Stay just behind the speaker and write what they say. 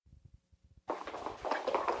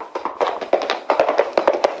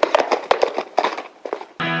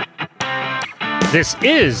This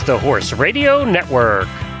is the Horse Radio Network.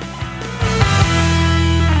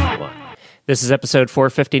 This is episode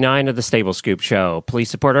 459 of the Stable Scoop Show. Please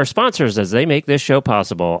support our sponsors as they make this show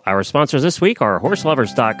possible. Our sponsors this week are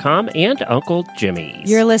HorseLovers.com and Uncle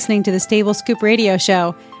Jimmy's. You're listening to the Stable Scoop Radio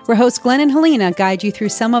Show, where hosts Glenn and Helena guide you through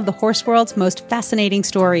some of the horse world's most fascinating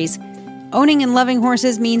stories. Owning and loving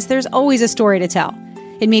horses means there's always a story to tell.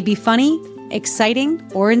 It may be funny, exciting,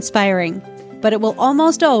 or inspiring, but it will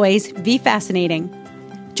almost always be fascinating.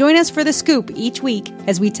 Join us for The Scoop each week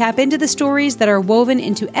as we tap into the stories that are woven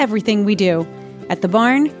into everything we do, at the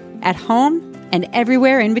barn, at home, and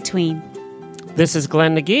everywhere in between. This is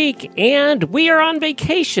Glenn the Geek, and we are on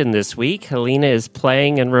vacation this week. Helena is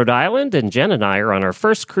playing in Rhode Island, and Jen and I are on our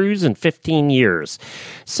first cruise in 15 years.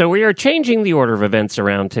 So we are changing the order of events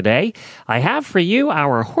around today. I have for you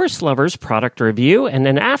our Horse Lovers product review, and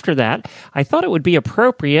then after that, I thought it would be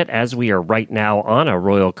appropriate, as we are right now on a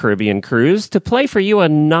Royal Caribbean cruise, to play for you a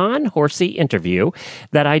non-horsey interview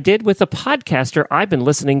that I did with a podcaster I've been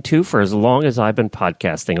listening to for as long as I've been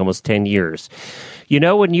podcasting, almost 10 years. You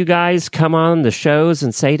know, when you guys come on the shows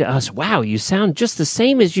and say to us, wow, you sound just the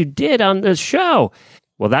same as you did on the show.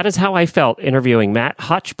 Well, that is how I felt interviewing Matt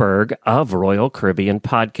Hochberg of Royal Caribbean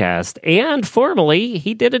Podcast. And formerly,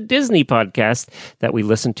 he did a Disney podcast that we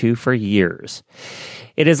listened to for years.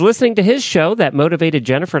 It is listening to his show that motivated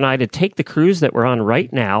Jennifer and I to take the cruise that we're on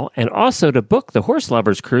right now and also to book the Horse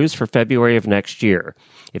Lovers cruise for February of next year.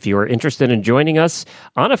 If you are interested in joining us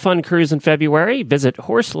on a fun cruise in February, visit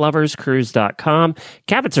horseloverscruise.com.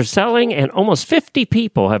 Cabins are selling and almost 50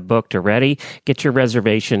 people have booked already. Get your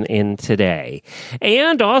reservation in today.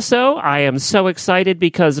 And also, I am so excited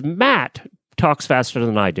because Matt talks faster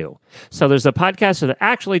than I do. So there's a podcaster that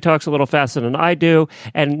actually talks a little faster than I do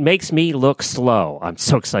and makes me look slow. I'm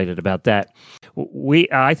so excited about that.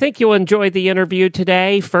 I think you'll enjoy the interview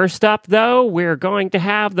today. First up, though, we're going to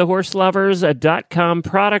have the HorseLovers.com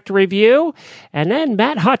product review, and then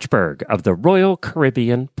Matt Hochberg of the Royal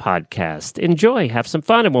Caribbean Podcast. Enjoy, have some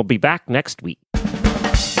fun, and we'll be back next week.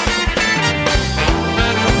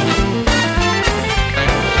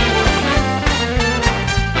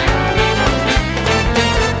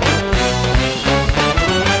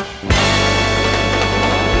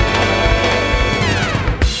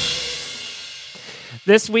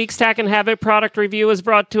 This week's Tack and Habit product review is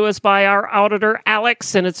brought to us by our auditor,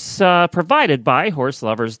 Alex, and it's provided by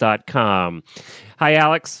HorseLovers.com. Hi,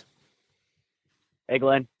 Alex. Hey,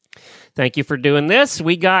 Glenn. Thank you for doing this.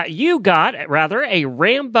 You got a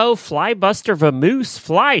Rambo Flybuster Vamoose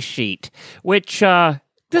fly sheet, which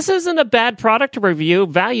this isn't a bad product to review,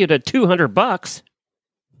 valued at $200.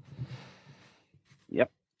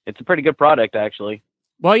 Yep, it's a pretty good product, actually.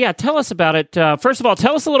 Well, yeah, tell us about it. First of all,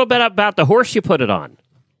 tell us a little bit about the horse you put it on.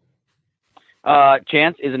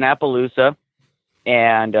 Chance is an Appaloosa,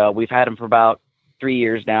 and we've had him for about 3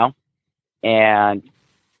 years now. And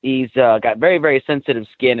he's got very, very sensitive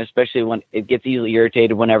skin, especially when it gets easily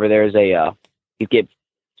irritated whenever there's he gets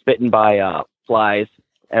bitten by flies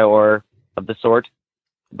or of the sort.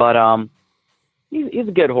 But he's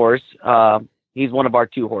a good horse. He's one of our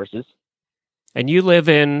 2 horses. And you live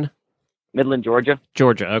in Midland, Georgia.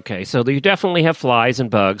 Georgia, okay. So you definitely have flies and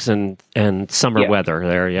bugs and summer weather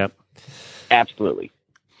there, yep. Absolutely.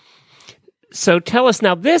 So tell us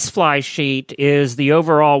now, this fly sheet is the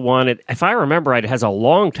overall one. If I remember right, it has a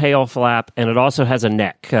long tail flap, and it also has a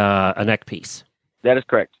neck piece. That is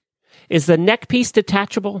correct. Is the neck piece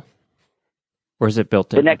detachable? Or is it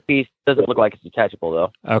built in? The neck piece doesn't look like it's detachable,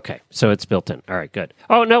 though. Okay, so it's built in. All right, good.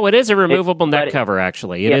 Oh no, it is a removable neck cover.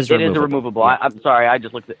 Actually, it is removable. It is removable. Yeah. I'm sorry. I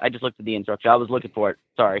just looked at the instruction. I was looking for it.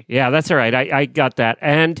 Sorry. Yeah, that's all right. I got that.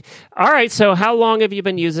 And all right. So, how long have you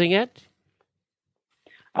been using it?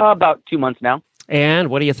 About 2 months now. And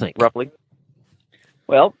what do you think? Roughly.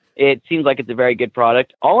 Well, it seems like it's a very good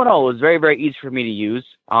product. All in all, it was very, very easy for me to use.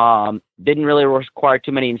 Didn't really require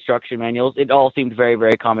too many instruction manuals. It all seemed very,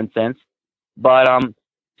 very common sense. But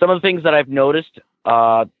some of the things that I've noticed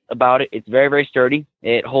about it, it's very, very sturdy.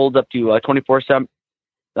 It holds up to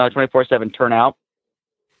 24/7 turnout.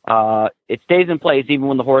 It stays in place even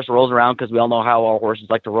when the horse rolls around, because we all know how our horses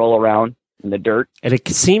like to roll around in the dirt. And it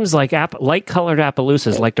seems like light-colored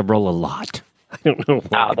Appaloosas like to roll a lot. I don't know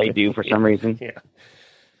why. They do for some reason. Yeah.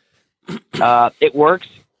 It works.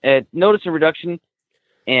 Notice a reduction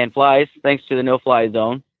in flies thanks to the no-fly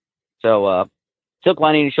zone. So silk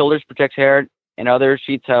lining in the shoulders protects hair, and other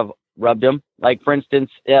sheets have rubbed them. Like, for instance,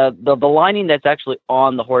 the lining that's actually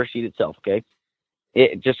on the horse sheet itself, okay?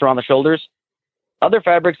 It just around the shoulders. Other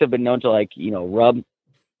fabrics have been known to, rub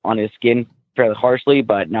on his skin fairly harshly,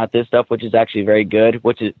 but not this stuff, which is actually very good,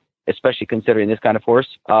 which is especially considering this kind of horse.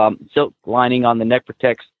 Silk lining on the neck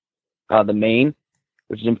protects the mane,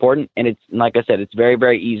 which is important. And it's, like I said, it's very,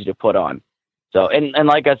 very easy to put on. So, and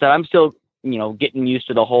like I said, I'm still, getting used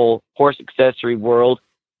to the whole horse accessory world.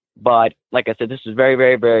 But like I said, this is very,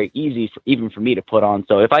 very, very easy even for me to put on.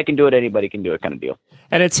 So if I can do it, anybody can do it, kind of deal.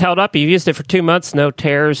 And it's held up. You've used it for 2 months. No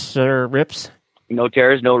tears or rips? No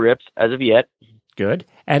tears, no rips as of yet. Good.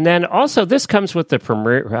 And then also this comes with the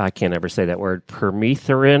I can't ever say that word,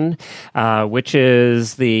 permethrin, which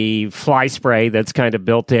is the fly spray that's kind of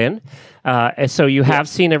built in. So you have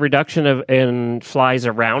seen a reduction in flies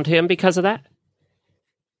around him because of that?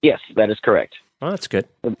 Yes, that is correct. Oh, that's good.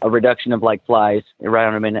 A reduction of flies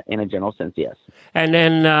around him in a general sense, yes. And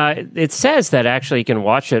then it says that actually you can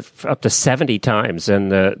watch it up to 70 times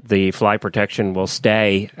and the fly protection will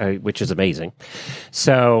stay, which is amazing.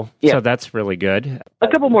 So that's really good. A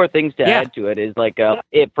couple more things to add to it is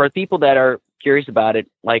for people that are curious about it,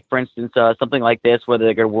 like for instance, something like this, whether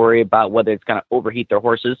they're going to worry about whether it's going to overheat their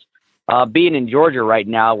horses. Being in Georgia right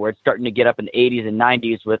now, where it's starting to get up in the 80s and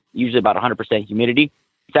 90s with usually about 100% humidity,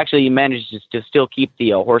 it's actually manages to still keep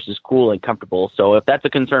the horses cool and comfortable. So if that's a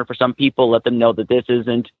concern for some people, let them know that this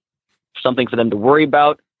isn't something for them to worry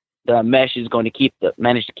about. The mesh is going to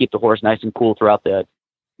manage to keep the horse nice and cool throughout the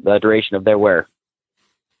duration of their wear.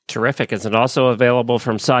 Terrific. Is it also available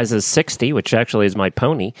from sizes 60, which actually is my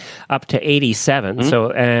pony, up to 87? Mm-hmm.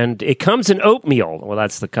 So, and it comes in oatmeal. Well,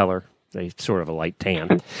 that's the color. They sort of a light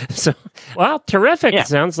tan. So, well, terrific. Yeah.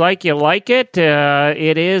 Sounds like you like it.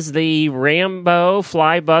 It is the Rambo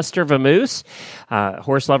Flybuster Vamoose.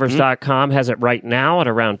 Horselovers.com has it right now at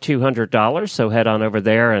around $200. So head on over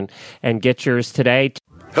there and get yours today.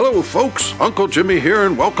 Hello, folks. Uncle Jimmy here,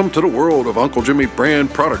 and welcome to the world of Uncle Jimmy brand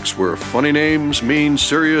products, where funny names mean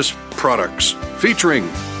serious products. Featuring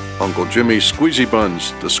Uncle Jimmy's Squeezy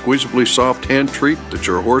Buns, the squeezably soft hand treat that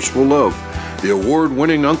your horse will love. The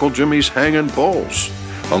award-winning Uncle Jimmy's Hangin' Balls,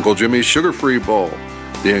 Uncle Jimmy's Sugar-Free Ball,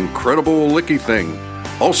 the incredible Licky Thing,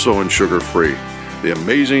 also in sugar-free, the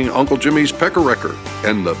amazing Uncle Jimmy's Pecker-Wrecker,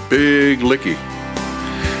 and the Big Licky.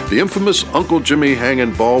 The infamous Uncle Jimmy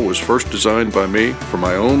Hangin' Ball was first designed by me for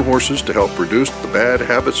my own horses to help reduce the bad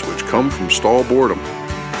habits which come from stall boredom.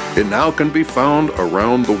 It now can be found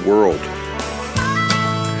around the world.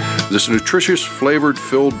 This nutritious, flavored,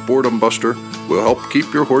 filled boredom buster will help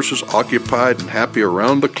keep your horses occupied and happy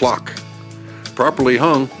around the clock. Properly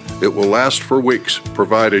hung, it will last for weeks,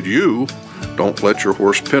 provided you don't let your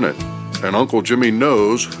horse pin it, and Uncle Jimmy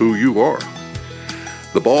knows who you are.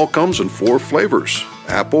 The ball comes in 4 flavors: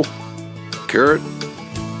 apple, carrot,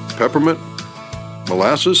 peppermint,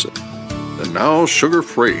 molasses, and now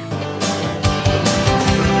sugar-free.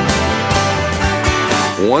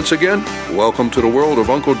 Once again, welcome to the world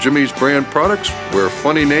of Uncle Jimmy's brand products, where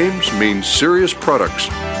funny names mean serious products,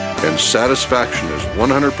 and satisfaction is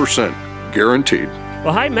 100% guaranteed.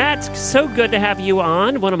 Well, hi, Matt. So good to have you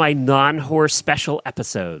on one of my non-horse special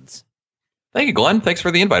episodes. Thank you, Glenn. Thanks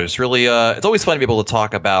for the invite. It's really it's always fun to be able to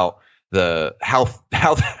talk about how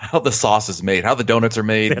the sauce is made, how the donuts are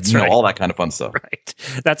made, That's right. All that kind of fun stuff. Right.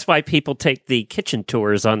 That's why people take the kitchen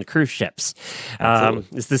tours on the cruise ships,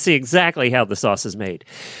 is to see exactly how the sauce is made.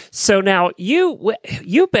 So now you've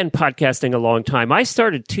been podcasting a long time. I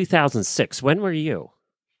started 2006. When were you?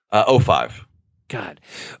 05. God.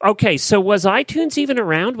 Okay. So was iTunes even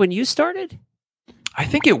around when you started? I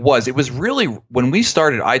think it was. It was really when we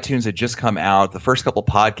started. iTunes had just come out. The first couple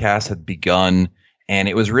podcasts had begun. And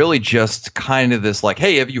it was really just kind of this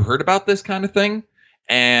hey, have you heard about this kind of thing?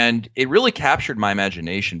 And it really captured my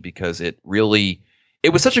imagination because it was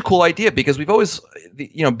such a cool idea, because we've always,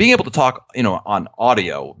 being able to talk, on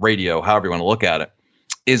audio, radio, however you want to look at it,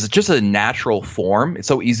 is just a natural form. It's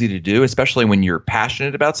so easy to do, especially when you're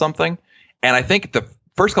passionate about something. And I think the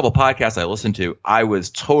first couple podcasts I listened to, I was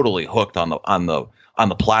totally hooked on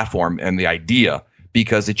the platform and the idea,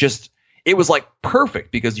 because it was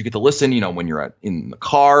perfect, because you get to listen, when you're in the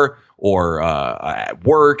car or at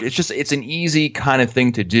work. It's an easy kind of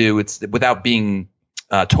thing to do. It's without being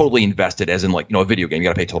totally invested, as in a video game. You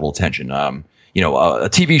got to pay total attention. A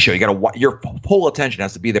TV show, your whole attention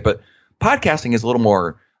has to be there. But podcasting is a little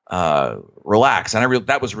more relaxed, and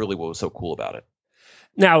that was really what was so cool about it.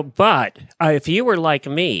 Now, but if you were like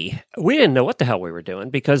me, we didn't know what the hell we were doing,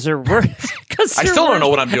 because there were. I still don't know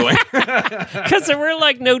what I'm doing, because there were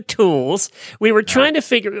no tools. We were trying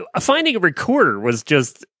to finding a recorder was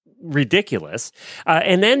just ridiculous,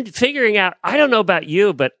 and then figuring out. I don't know about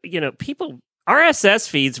you, but people. RSS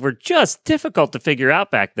feeds were just difficult to figure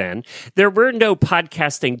out back then. There were no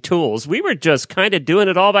podcasting tools. We were just kind of doing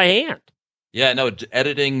it all by hand. Yeah, no,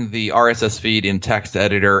 editing the RSS feed in text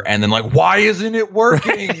editor and then like, why isn't it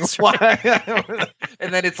working? Why?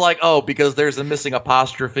 And then it's like, oh, because there's a missing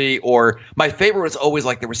apostrophe. Or my favorite was always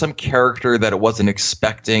like there was some character that it wasn't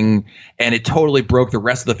expecting and it totally broke the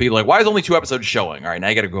rest of the feed. Like, why is only 2 episodes showing? All right, now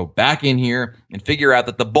I got to go back in here and figure out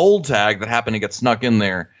that the bold tag that happened to get snuck in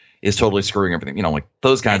there is totally screwing everything, like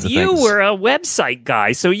those kinds of things. You were a website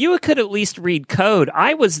guy, so you could at least read code.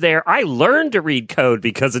 I was there. I learned to read code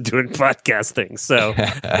because of doing podcasting. So,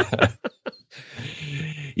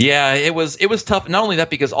 yeah, it was tough. Not only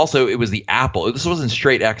that, because also it was the Apple. This wasn't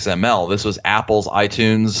straight XML. This was Apple's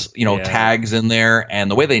iTunes, tags in there,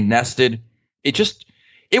 and the way they nested,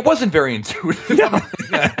 it wasn't very intuitive.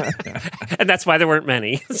 And that's why there weren't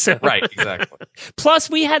many. So. Right, exactly. Plus,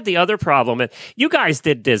 we had the other problem. And you guys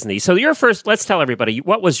did Disney. So your first, let's tell everybody,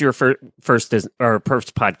 what was your first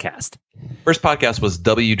podcast? First podcast was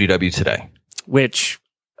WDW Today. Which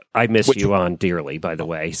I miss you on dearly, by the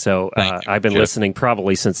way. So I've been listening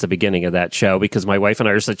probably since the beginning of that show because my wife and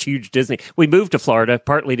I are such huge Disney. We moved to Florida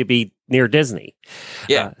partly to be near Disney.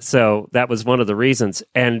 Yeah. So that was one of the reasons.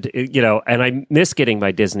 And, and I miss getting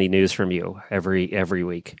my Disney news from you every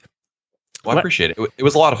week. Well, I appreciate it. It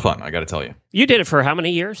was a lot of fun, I got to tell you. You did it for how many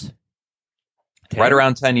years? 10? Right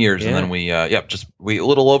around 10 years. Yeah. And then we a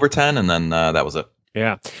little over 10, and then that was it.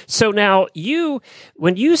 Yeah. So now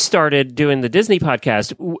when you started doing the Disney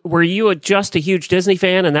podcast, were you just a huge Disney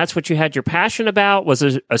fan and that's what you had your passion about? Was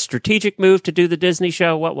it a strategic move to do the Disney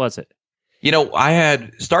show? What was it? I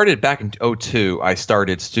had started back in 2002. I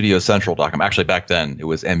started StudioCentral.com. Actually, back then it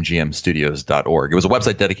was mgmstudios.org. It was a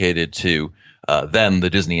website dedicated to then the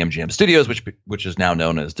Disney MGM Studios, which is now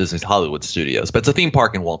known as Disney's Hollywood Studios. But it's a theme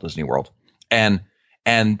park in Walt Disney World. And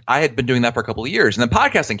I had been doing that for a couple of years. And then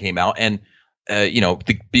podcasting came out, and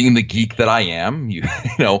being the geek that I am,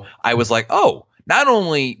 I was like, oh, not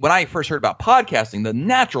only when I first heard about podcasting, the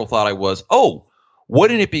natural thought was, oh,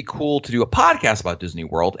 wouldn't it be cool to do a podcast about Disney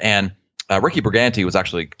World? And Ricky Briganti was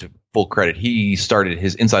actually, to full credit, he started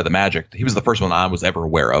his Inside the Magic. He was the first one I was ever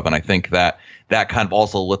aware of. And I think that kind of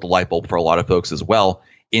also lit the light bulb for a lot of folks as well,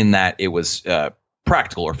 in that it was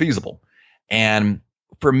practical or feasible. And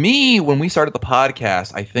for me, when we started the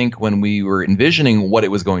podcast, I think when we were envisioning what it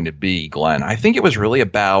was going to be, Glenn, I think it was really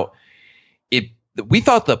about it. We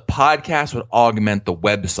thought the podcast would augment the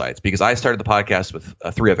websites, because I started the podcast with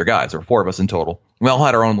 3 other guys. There were 4 of us in total. We all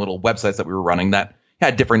had our own little websites that we were running that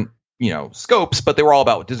had different, scopes, but they were all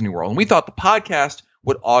about Disney World. And we thought the podcast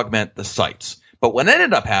would augment the sites. But what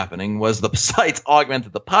ended up happening was the sites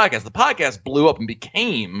augmented the podcast. The podcast blew up and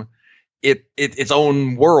became its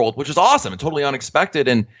own world, which is awesome and totally unexpected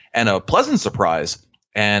and a pleasant surprise.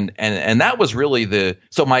 And that was really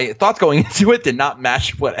so my thoughts going into it did not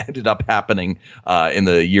match what ended up happening in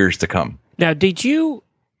the years to come. Now,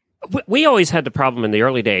 we always had the problem in the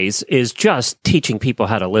early days is just teaching people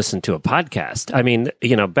how to listen to a podcast. I mean,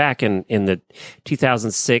 back in the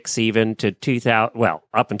 2006, even to 2000, well,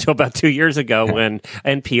 up until about 2 years ago when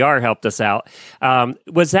NPR helped us out.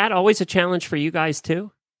 Was that always a challenge for you guys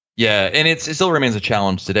too? Yeah, and it still remains a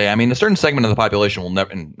challenge today. I mean, a certain segment of the population will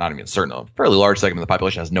never, and not even a fairly large segment of the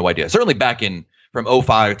population has no idea. Certainly back from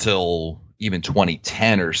 2005 till even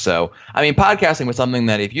 2010 or so. I mean, podcasting was something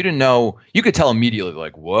that if you didn't know, you could tell immediately,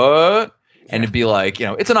 like, what? And it'd be like,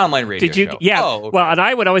 it's an online radio show. Yeah. Oh, okay. Well, and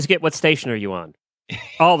I would always get, what station are you on?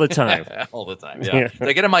 All the time. All the time, yeah. Did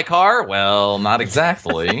I get in my car? Well, not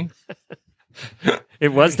exactly.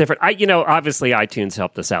 It was different. Obviously iTunes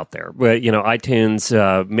helped us out there. But,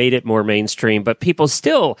 iTunes made it more mainstream, but people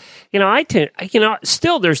still, iTunes,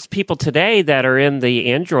 still there's people today that are in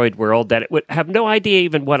the Android world that would have no idea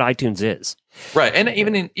even what iTunes is. Right. And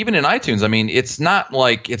even in iTunes, I mean, it's not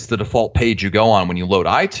like it's the default page you go on when you load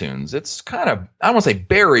iTunes. It's kind of, I don't want to say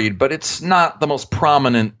buried, but it's not the most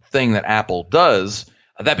prominent thing that Apple does.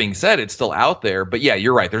 That being said, it's still out there. But yeah,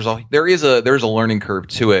 you're right. There is a learning curve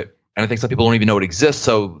to it. And I think some people don't even know it exists,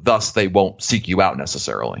 so thus they won't seek you out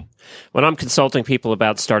necessarily. When I'm consulting people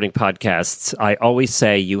about starting podcasts, I always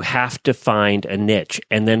say you have to find a niche.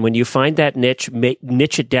 And then when you find that niche,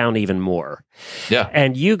 niche it down even more. Yeah.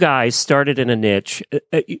 And you guys started in a niche,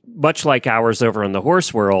 much like ours over in the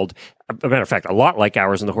horse world. As a matter of fact, a lot like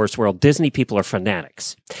ours in the horse world. Disney people are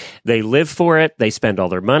fanatics. They live for it. They spend all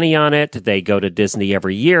their money on it. They go to Disney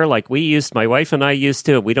every year like my wife and I used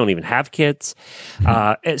to. We don't even have kids.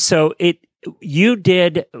 So you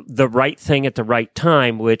did the right thing at the right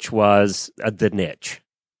time, which was the niche.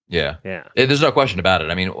 Yeah. There's no question about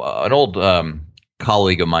it. I mean, an old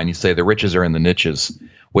colleague of mine used to say the riches are in the niches,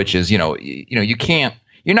 which is, you're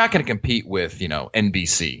not going to compete with,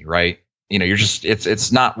 NBC, right? you're just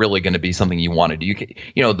it's not really going to be something you want to do.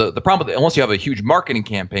 The problem with it, unless you have a huge marketing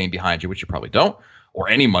campaign behind you, which you probably don't, or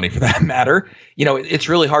any money for that matter, it's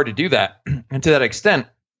really hard to do that. And to that extent,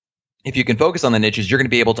 if you can focus on the niches, you're going to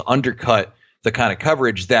be able to undercut the kind of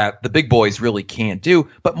coverage that the big boys really can't do.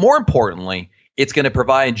 But more importantly, it's going to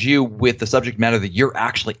provide you with the subject matter that you're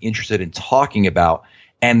actually interested in talking about.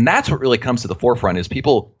 And that's what really comes to the forefront is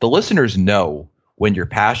the listeners know when you're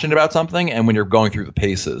passionate about something and when you're going through the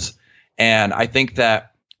paces. And I think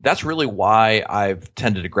that's really why I've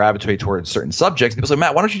tended to gravitate towards certain subjects. People say,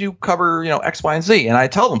 Matt, why don't you cover, X, Y, and Z? And I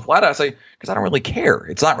tell them flat out, I say, because I don't really care.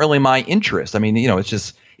 It's not really my interest. I mean,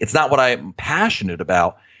 it's not what I'm passionate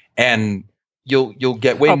about. And you'll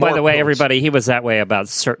get way more. Oh, by the way, everybody, he was that way about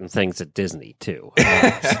certain things at Disney too.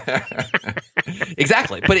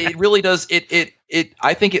 Exactly, but it really does.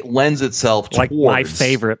 I think it lends itself like towards my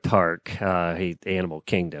favorite park, Animal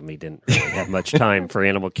Kingdom. He didn't really have much time for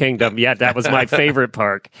Animal Kingdom, yet that was my favorite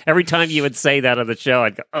park. Every time you would say that on the show,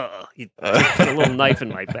 I'd go, "Oh, you just put a little knife in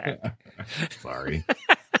my back." Sorry.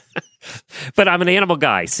 But I'm an animal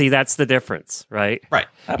guy. See, that's the difference, right? Right.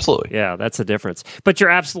 Absolutely. Yeah, that's the difference. But you're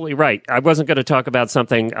absolutely right. I wasn't going to talk about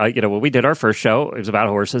something, when we did our first show, it was about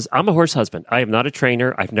horses. I'm a horse husband. I am not a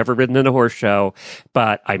trainer. I've never ridden in a horse show,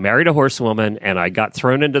 but I married a horsewoman and I got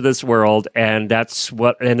thrown into this world. And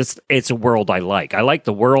it's a world I like. I like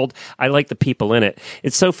the world. I like the people in it.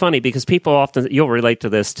 It's so funny because people often, you'll relate to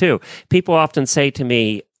this too. People often say to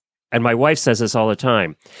me, and my wife says this all the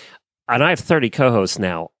time, and I have 30 co-hosts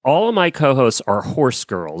now. All of my co-hosts are horse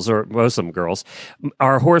girls, or most of them girls,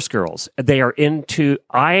 are horse girls. They are into,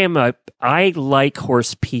 I like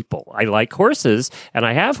horse people. I like horses, and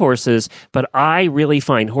I have horses, but I really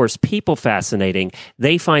find horse people fascinating.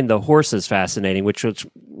 They find the horses fascinating, which is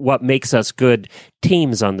what makes us good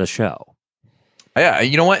teams on the show. Yeah,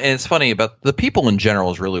 you know what? And it's funny, about the people in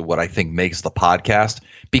general is really what I think makes the podcast,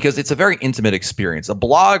 because it's a very intimate experience. A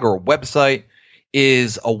blog or a website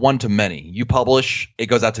is a one-to-many. You publish, it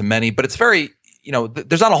goes out to many, but it's very,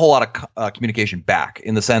 there's not a whole lot of communication back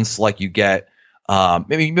in the sense like you get,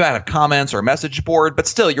 maybe you might have comments or a message board, but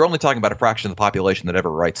still you're only talking about a fraction of the population that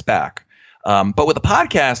ever writes back. But with a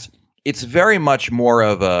podcast, it's very much more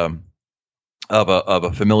of a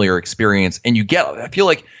familiar experience. And I feel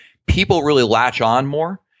like people really latch on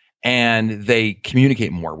more and they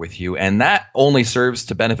communicate more with you. And that only serves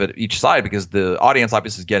to benefit each side because the audience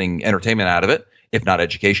obviously is getting entertainment out of it, if not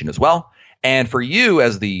education as well. And for you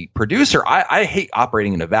as the producer, I hate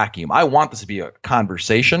operating in a vacuum. I want this to be a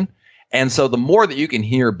conversation. And so the more that you can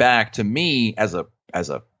hear back to me as a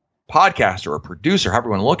podcaster or producer, however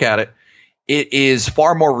you want to look at it, it is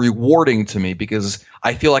far more rewarding to me because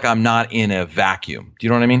I feel like I'm not in a vacuum. Do you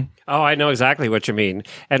know what I mean? Oh, I know exactly what you mean.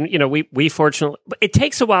 And, we fortunately, it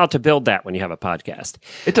takes a while to build that when you have a podcast.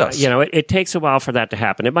 It does. It takes a while for that to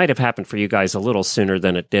happen. It might have happened for you guys a little sooner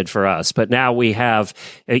than it did for us. But now we have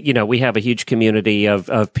a huge community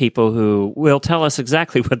of people who will tell us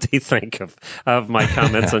exactly what they think of my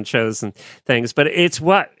comments on shows and things. But it's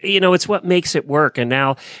what makes it work. And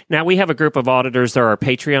now we have a group of auditors. There are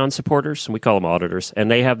Patreon supporters, and we call them auditors. And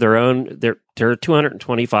they have their own, there are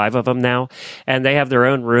 225 of them now, and they have their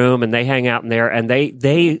own room, and they hang out in there, and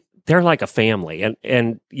they're like a family,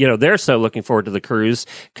 and they're so looking forward to the cruise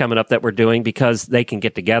coming up that we're doing because they can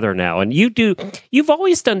get together now. And you've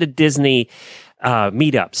always done the Disney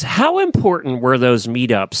meetups. How important were those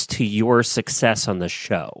meetups to your success on the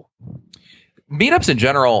show? Meetups in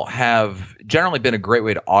general have generally been a great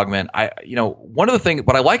way to augment. One of the things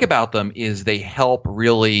what I like about them is they help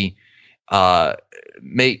really.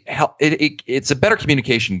 It's a better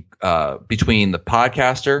communication between the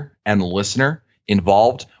podcaster and the listener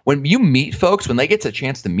involved. When you meet folks, when they get a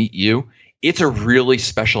chance to meet you, it's a really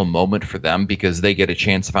special moment for them because they get a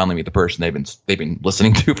chance to finally meet the person they've been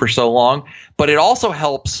listening to for so long. But it also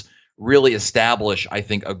helps really establish, I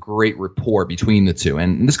think, a great rapport between the two.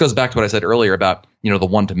 And this goes back to what I said earlier about the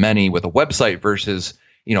one-to-many with a website versus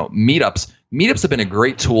meetups. Meetups have been a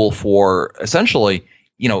great tool for essentially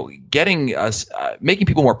getting us, making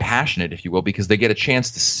people more passionate, if you will, because they get a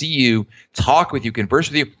chance to see you, talk with you,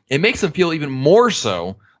 converse with you. It makes them feel even more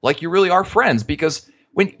so like you really are friends. Because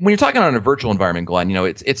when you're talking on a virtual environment, Glenn,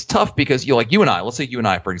 it's tough because you and I, let's say you and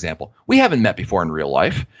I, for example, we haven't met before in real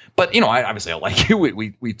life, but I like you.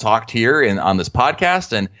 We talked here on this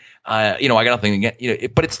podcast, and I got nothing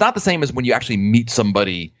against but it's not the same as when you actually meet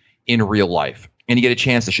somebody in real life and you get a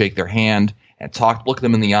chance to shake their hand and look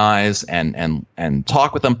them in the eyes and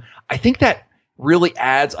talk with them. I think that really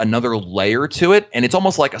adds another layer to it. And it's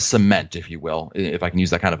almost like a cement, if you will, if I can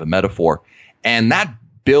use that kind of a metaphor. And that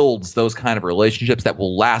builds those kind of relationships that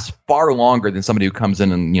will last far longer than somebody who comes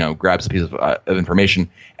in and, you know, grabs a piece of information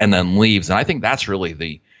and then leaves. And I think that's really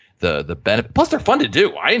the benefit. Plus, they're fun to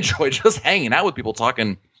do. I enjoy just hanging out with people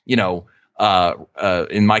talking, you know,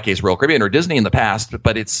 in my case, Royal Caribbean or Disney in the past,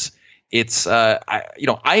 but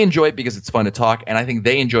I enjoy it because it's fun to talk, and I think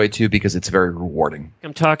they enjoy it too because it's very rewarding.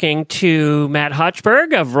 I'm talking to Matt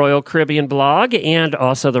Hochberg of Royal Caribbean Blog and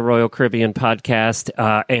also the Royal Caribbean Podcast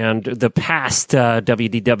and the past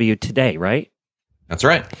WDW Today, right? That's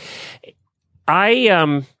right.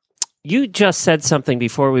 You just said something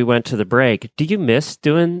before we went to the break. Do you miss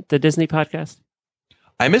doing the Disney podcast?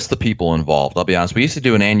 I miss the people involved. I'll be honest. We used to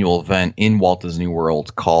do an annual event in Walt Disney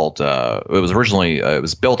World called. It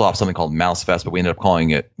was built off something called Mouse Fest, but we ended up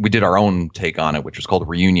calling it. We did our own take on it, which was called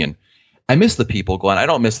Reunion. I miss the people, Glenn. I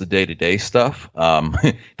don't miss the day-to-day stuff,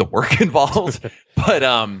 the work involved. But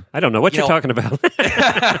I don't know what you're talking about.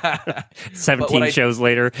 17 shows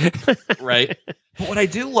later, right? But what I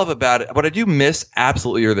do love about it, what I do miss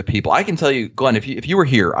absolutely are the people. I can tell you, Glenn, if you were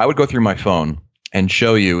here, I would go through my phone and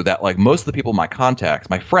show you that, like, most of the people, my contacts,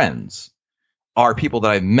 my friends, are people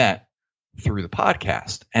that I've met through the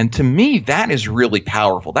podcast. And to me, that is really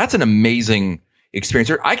powerful. That's an amazing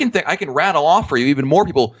experience. I can rattle off for you even more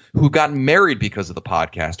people who've gotten married because of the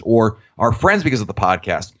podcast, or are friends because of the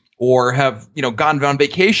podcast, or have, you know, gone on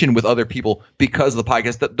vacation with other people because of the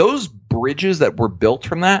podcast. That those bridges that were built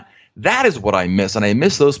from that is what I miss. And I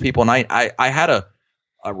miss those people. And I had a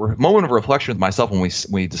moment of reflection with myself when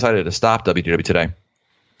we decided to stop WDW Today,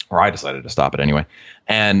 or I decided to stop it anyway,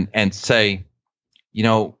 and say, you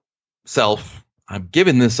know, self, I'm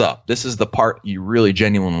giving this up. This is the part you really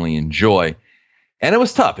genuinely enjoy, and it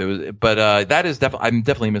was tough. That is definitely, I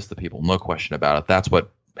definitely miss the people, no question about it. That's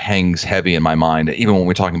what hangs heavy in my mind, even when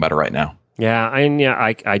we're talking about it right now. Yeah, I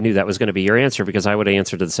knew that was going to be your answer because I would have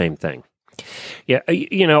answered the same thing. Yeah,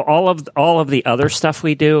 you know, all of the other stuff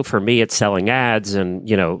we do, for me, it's selling ads and,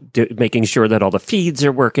 you know, making sure that all the feeds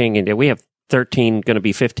are working. And we have 13, going to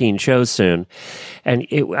be 15 shows soon. And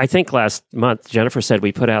I think last month, Jennifer said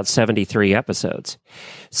we put out 73 episodes.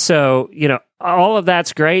 So, you know, all of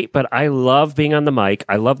that's great, but I love being on the mic.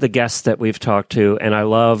 I love the guests that we've talked to, and I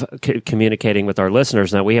love communicating with our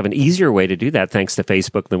listeners. Now, we have an easier way to do that thanks to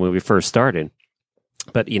Facebook than when we first started.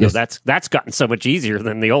 But, you know, yes, that's gotten so much easier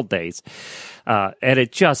than the old days. And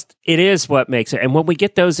it is what makes it. And when we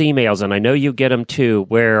get those emails, and I know you get them too,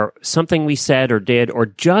 where something we said or did, or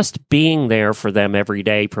just being there for them every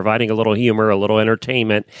day, providing a little humor, a little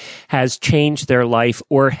entertainment, has changed their life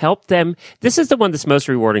or helped them. This is the one that's most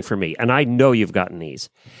rewarding for me. And I know you've gotten these,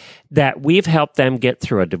 that we've helped them get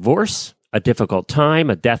through a divorce, a difficult time,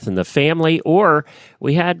 a death in the family, or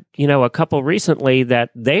we had, you know, a couple recently that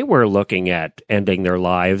they were looking at ending their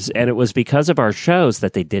lives, and it was because of our shows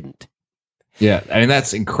that they didn't. Yeah, I mean,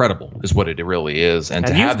 that's incredible, is what it really is. And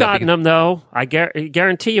to you've gotten them, though. I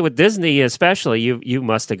guarantee you with Disney especially, you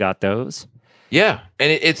must have got those. Yeah,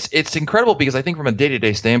 and it's incredible because I think from a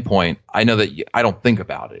day-to-day standpoint, I know that I don't think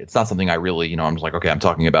about it. It's not something I really, you know, I'm just like, okay, I'm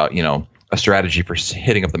talking about, you know, a strategy for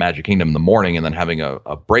hitting up the Magic Kingdom in the morning and then having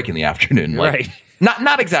a break in the afternoon. Like, right.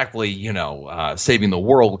 Not exactly, you know, saving the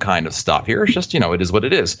world kind of stuff here. It's just, you know, it is what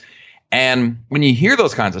it is. And when you hear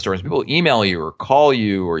those kinds of stories, people email you or call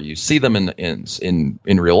you, or you see them in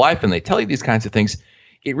real life, and they tell you these kinds of things,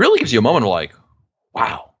 it really gives you a moment of like,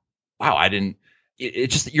 wow, I didn't.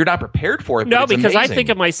 It's just you're not prepared for it. No, because amazing. I think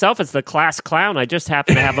of myself as the class clown. I just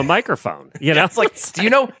happen to have a microphone. You know, it's like, do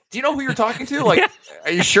you know who you're talking to? Like,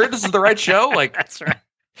 are you sure this is the right show? Like, that's right.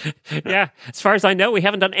 Yeah, as far as I know, we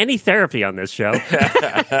haven't done any therapy on this show.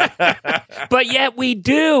 But yet we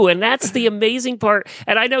do, and that's the amazing part.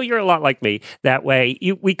 And I know you're a lot like me that way.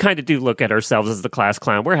 We kind of do look at ourselves as the class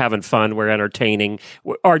clown. We're having fun. We're entertaining.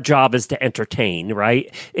 Our job is to entertain,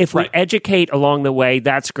 right? If we educate along the way,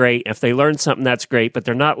 that's great. If they learn something, that's great. But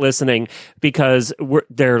they're not listening because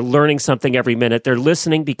they're learning something every minute. They're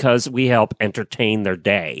listening because we help entertain their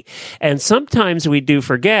day. And sometimes we do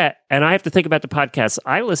forget, and I have to think about the podcasts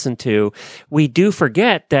I listen to, we do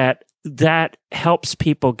forget that helps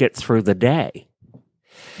people get through the day.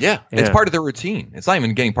 Yeah, it's part of their routine. It's not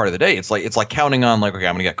even getting part of the day. It's like counting on, like, okay,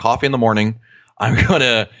 I'm going to get coffee in the morning. I'm going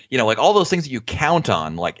to, you know, like all those things that you count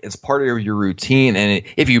on, like it's part of your routine. And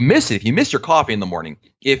if you miss your coffee in the morning,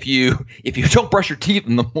 if you don't brush your teeth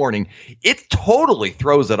in the morning, it totally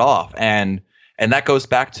throws it off. And that goes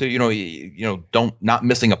back to, you know, not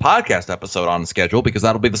missing a podcast episode on schedule, because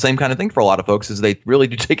that'll be the same kind of thing for a lot of folks, is they really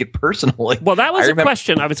do take it personally. Well, that was a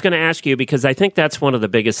question I was going to ask you, because I think that's one of the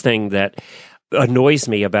biggest thing that annoys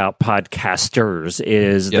me about podcasters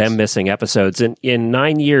is them missing episodes. And in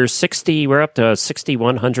 9 years, we're up to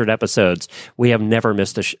 6,100 episodes. We have never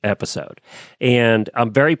missed an episode. And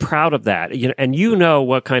I'm very proud of that. And you know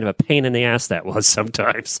what kind of a pain in the ass that was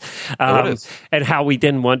sometimes. And how we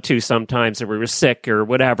didn't want to sometimes, and we were sick or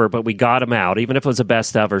whatever, but we got them out, even if it was a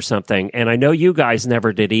best of or something. And I know you guys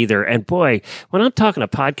never did either. And boy, when I'm talking to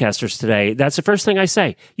podcasters today, that's the first thing I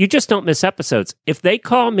say. You just don't miss episodes. If they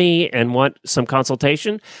call me and want some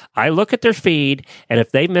consultation, I look at their feed, and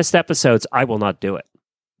if they missed episodes, I will not do it.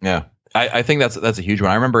 Yeah, I think that's a huge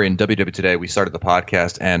one. I remember in WW Today, we started the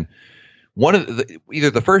podcast, and one of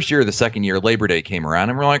either the first year or the second year, Labor Day came around,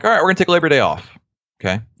 and we're like, all right, we're gonna take Labor Day off.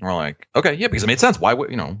 Okay, and we're like, okay, yeah, because it made sense. Why would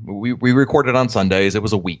we recorded on Sundays? It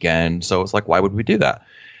was a weekend, so it's like, why would we do that?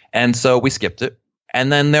 And so we skipped it.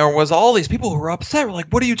 And then there was all these people who were upset. We're like,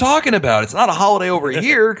 what are you talking about? It's not a holiday over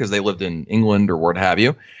here, because they lived in England or what have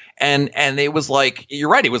you. And it was like, you're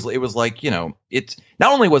right. It was like, it's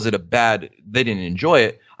not only was it they didn't enjoy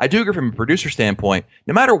it. I do agree from a producer standpoint,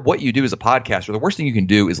 no matter what you do as a podcaster, the worst thing you can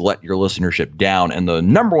do is let your listenership down. And the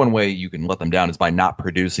number one way you can let them down is by not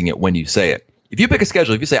producing it when you say it. If you pick a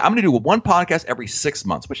schedule, if you say, I'm going to do one podcast every 6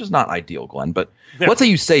 months, which is not ideal, Glenn, but let's say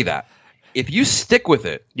you say that. If you stick with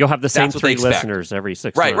it, you'll have the same 3 listeners every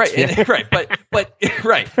 6 months. Right.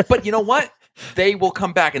 But you know what? They will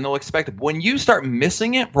come back and they'll expect it. When you start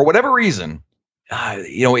missing it for whatever reason,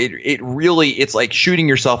 it's like shooting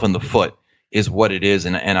yourself in the foot is what it is.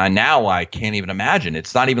 And I can't even imagine.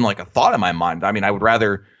 It's not even like a thought in my mind. I mean, I would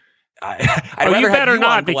rather. You better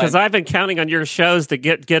not, because I've been counting on your shows to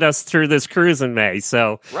get us through this cruise in May.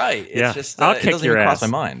 So it's just I'll kick your ass. Cross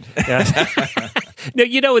my mind.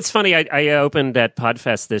 No, it's funny. I opened at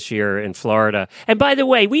PodFest this year in Florida, and by the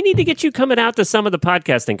way, we need to get you coming out to some of the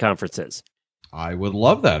podcasting conferences. I would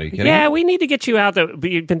love that. Are you kidding? Yeah, we need to get you out.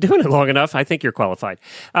 You've been doing it long enough. I think you're qualified.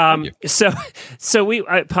 So we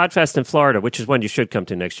PodFest in Florida, which is one you should come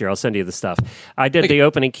to next year. I'll send you the stuff. I did the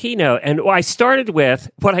opening keynote, and what I started with,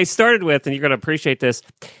 and you're going to appreciate this,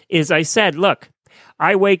 is I said, look,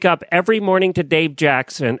 I wake up every morning to Dave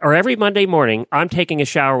Jackson, or every Monday morning, I'm taking a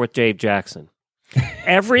shower with Dave Jackson.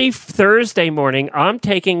 Every Thursday morning, I'm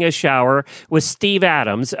taking a shower with Steve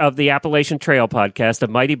Adams of the Appalachian Trail podcast of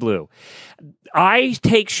Mighty Blue. I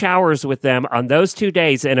take showers with them on those 2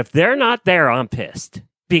 days, and if they're not there, I'm pissed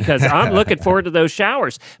because I'm looking forward to those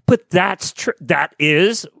showers. But that's true. That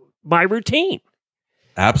is my routine.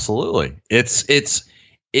 Absolutely. It's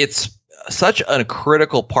such a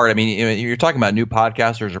critical part. I mean, you're talking about new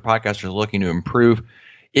podcasters or podcasters looking to improve.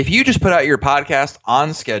 If you just put out your podcast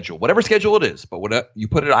on schedule, whatever schedule it is, but you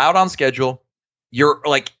put it out on schedule,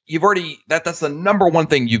 that's the number one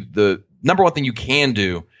thing you can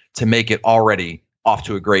do to make it already off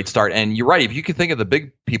to a great start. And you're right. If you can think of the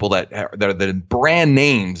big people that are the brand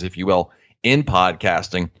names, if you will, in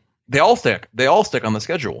podcasting, they all stick on the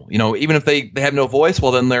schedule. Even if they have no voice,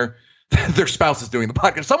 well, then their spouse is doing the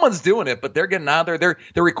podcast. Someone's doing it, but they're getting out there.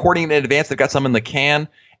 They're recording in advance. They've got some in the can.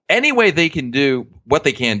 Any way they can do what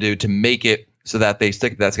they can do to make it so that they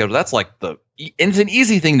stick to that schedule. That's like and it's an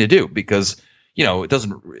easy thing to do because, we're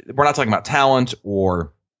not talking about talent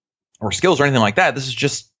or skills or anything like that. This is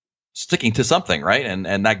just sticking to something, right?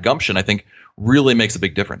 And that gumption, I think, really makes a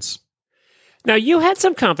big difference. Now, you had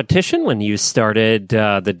some competition when you started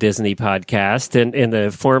the Disney podcast in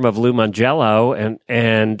the form of Lou Mongello,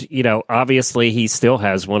 and obviously he still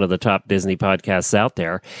has one of the top Disney podcasts out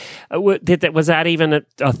there. Was that even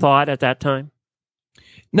a thought at that time?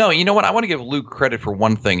 No, you know what? I want to give Lou credit for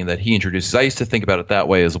one thing that he introduces. I used to think about it that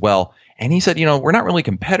way as well. And he said, we're not really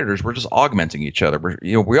competitors. We're just augmenting each other.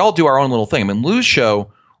 We all do our own little thing. I mean, Lou's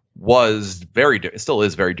show was still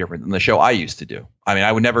is very different than the show I used to do.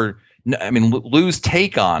 I mean, Lou's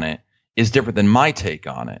take on it is different than my take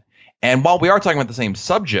on it. And while we are talking about the same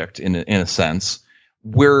subject in a sense,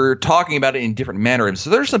 we're talking about it in different manners. So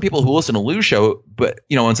there's some people who listen to Lou's show, but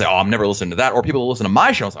and say, "Oh, I'm never listening to that," or people who listen to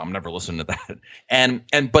my show and say, "I'm never listening to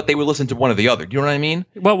that," but they would listen to one or the other. Do you know what I mean?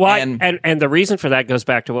 Well, why? And the reason for that goes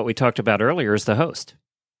back to what we talked about earlier: is the host.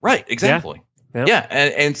 Right. Exactly. Yeah.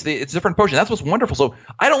 And it's a different approach, and that's what's wonderful. So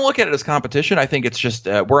I don't look at it as competition. I think it's just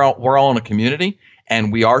we're all in a community,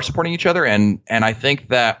 and we are supporting each other. And I think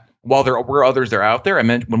that while there were others that are out there, I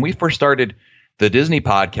mean, when we first started the Disney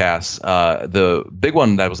podcasts, the big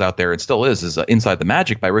one that was out there and still is Inside the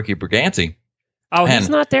Magic by Ricky Briganti. Oh, he's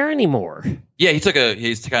not there anymore. Yeah, he's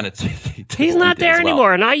not there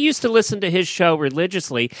anymore. And I used to listen to his show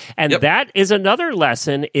religiously, and that is another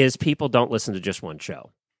lesson: is people don't listen to just one show.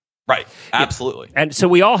 Right. Absolutely. And so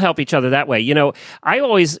we all help each other that way. You know,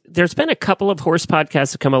 there's been a couple of horse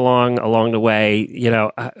podcasts that come along the way, you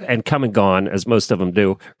know, and come and gone, as most of them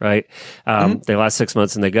do, right? They last 6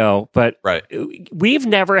 months and they go. But we've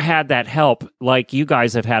never had that help like you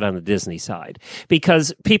guys have had on the Disney side,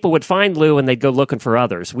 because people would find Lou and they'd go looking for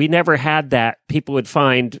others. We never had that. People would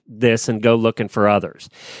find this and go looking for others.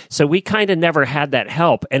 So we kind of never had that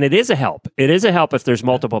help. And it is a help. It is a help if there's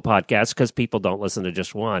multiple podcasts, because people don't listen to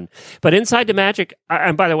just one. But Inside the Magic,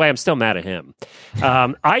 and by the way, I'm still mad at him.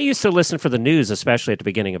 I used to listen for the news, especially at the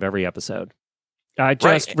beginning of every episode. I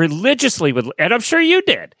just religiously would, and I'm sure you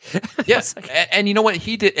did. Yes, and you know what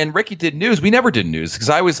he did, and Ricky did news. We never did news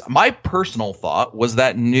because my personal thought was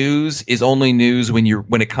that news is only news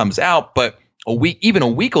when it comes out, but even a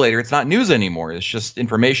week later, it's not news anymore. It's just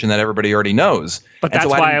information that everybody already knows. But that's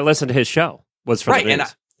why I listened to his show, was for the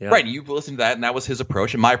news. Right, you've listened to that, and that was his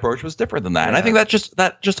approach, and my approach was different than that. And I think that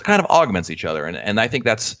just kind of augments each other, and I think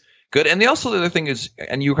that's good. And the other thing is,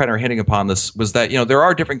 and you kind of are hitting upon this, was that, you know, there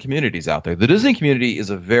are different communities out there. The Disney community is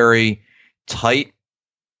a very tight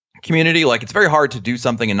community. Like, it's very hard to do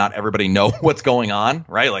something and not everybody know what's going on,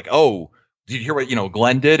 right? Like, oh, did you hear what, you know,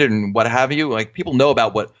 Glenn did and what have you? Like, people know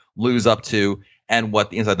about what Lou's up to and what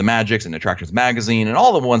the Inside the Magics and Attractions Magazine and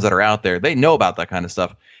all the ones that are out there. They know about that kind of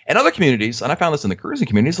stuff. And other communities, and I found this in the cruising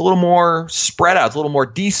community, it's a little more spread out. It's a little more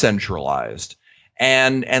decentralized.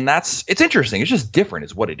 And it's interesting. It's just different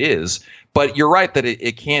is what it is. But you're right that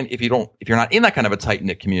it can, if you're not in that kind of a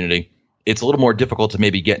tight-knit community, it's a little more difficult to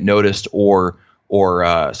maybe get noticed or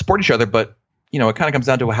support each other. But, you know, it kind of comes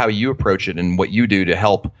down to how you approach it and what you do to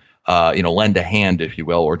help, lend a hand, if you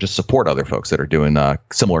will, or just support other folks that are doing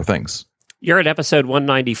similar things. You're at episode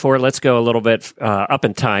 194. Let's go a little bit up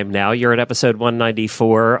in time now. You're at episode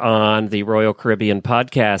 194 on the Royal Caribbean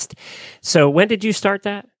podcast. So when did you start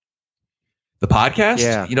that? The podcast?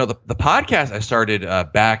 Yeah. You know, the podcast I started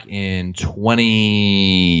back in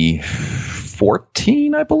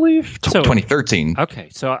 2014, I believe. 2013. Okay.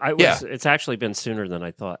 So it's actually been sooner than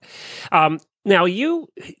I thought. Now,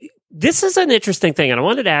 this is an interesting thing, and I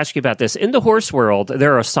wanted to ask you about this. In the horse world,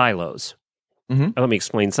 there are silos. Mm-hmm. Let me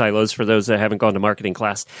explain silos for those that haven't gone to marketing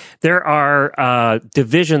class. There are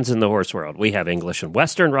divisions in the horse world. We have English and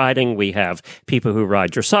Western riding. We have people who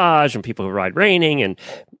ride dressage and people who ride reining and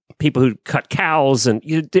people who cut cows. And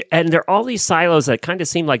there are all these silos that kind of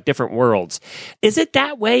seem like different worlds. Is it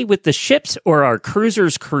that way with the ships, or are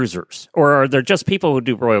cruisers? Or are there just people who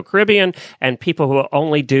do Royal Caribbean and people who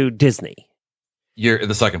only do Disney? You're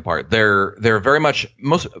the second part. They're very much,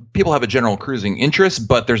 most people have a general cruising interest,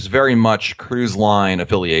 but there's very much cruise line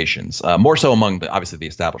affiliations, more so among obviously the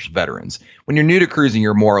established veterans. When you're new to cruising,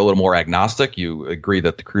 you're a little more agnostic. You agree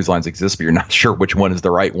that the cruise lines exist, but you're not sure which one is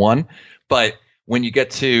the right one. But when you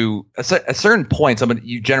get to a certain point,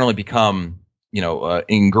 you generally become,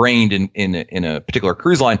 ingrained in a particular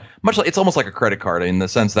cruise line. Much like, it's almost like a credit card in the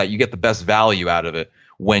sense that you get the best value out of it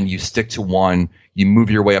when you stick to one. You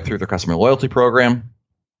move your way up through their customer loyalty program.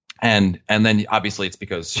 And then obviously it's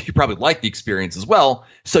because you probably like the experience as well.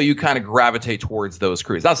 So you kind of gravitate towards those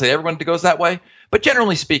cruises. Not to say everyone goes that way, but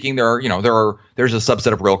generally speaking, there's a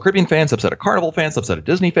subset of Royal Caribbean fans, subset of Carnival fans, subset of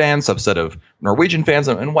Disney fans, subset of Norwegian fans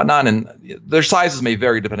and whatnot. And their sizes may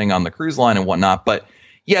vary depending on the cruise line and whatnot. But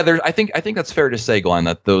yeah, I think that's fair to say, Glenn,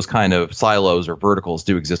 that those kind of silos or verticals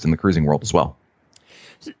do exist in the cruising world as well.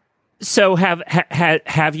 So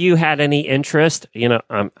have you had any interest?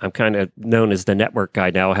 I'm kind of known as the network guy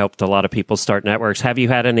now. I helped a lot of people start networks. Have you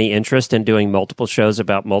had any interest in doing multiple shows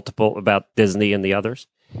about Disney and the others?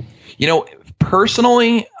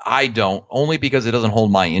 Personally, I don't, only because it doesn't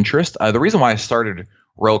hold my interest. The reason why I started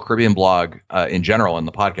Royal Caribbean blog in general and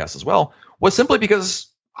the podcast as well was simply because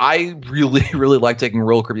I really, really like taking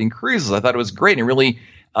Royal Caribbean cruises. I thought it was great, and it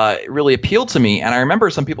really appealed to me. And I remember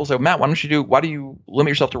some people say, Matt, why do you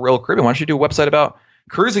limit yourself to Royal Caribbean? Why don't you do a website about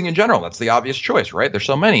cruising in general? That's the obvious choice, right? There's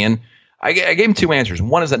so many. And I gave them two answers.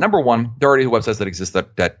 One is that, number one, there are already websites that exist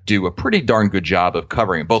that do a pretty darn good job of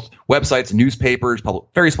covering both websites, newspapers,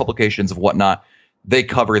 various publications of whatnot. They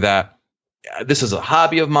cover that. This is a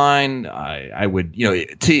hobby of mine. I would,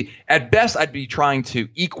 at best, I'd be trying to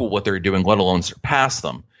equal what they're doing, let alone surpass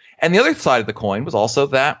them. And the other side of the coin was also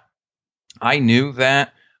that I knew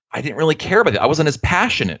that I didn't really care about it. I wasn't as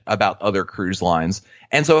passionate about other cruise lines.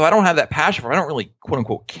 And so if I don't have that passion, if I don't really, quote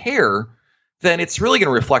unquote, care, then it's really going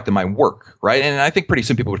to reflect in my work, right? And I think pretty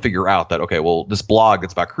soon people would figure out that, okay, well, this blog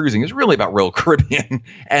that's about cruising is really about Royal Caribbean.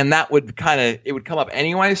 And that would it would come up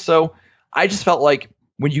anyway. So I just felt like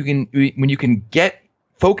when you can get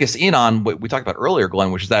focus in on what we talked about earlier,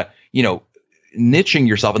 Glenn, which is that, niching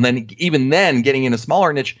yourself, and then even then getting in a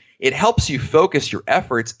smaller niche, it helps you focus your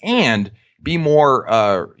efforts and be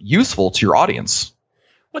more useful to your audience.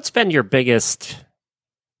 What's been your biggest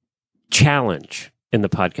challenge in the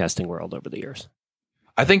podcasting world over the years?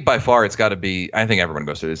 I think by far it's got to be, I think everyone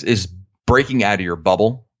goes through this, is breaking out of your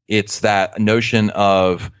bubble. It's that notion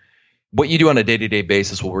of what you do on a day-to-day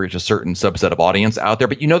basis will reach a certain subset of audience out there,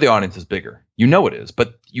 but the audience is bigger. You know it is,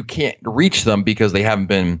 but you can't reach them because they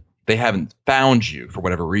haven't found you for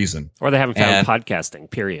whatever reason. Or they haven't found podcasting,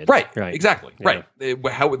 period. Right. Exactly. Yeah.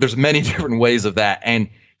 Right. There's many different ways of that. And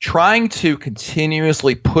trying to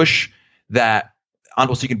continuously push that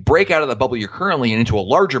onto so you can break out of the bubble you're currently in into a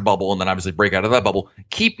larger bubble, and then obviously break out of that bubble,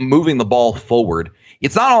 keep moving the ball forward.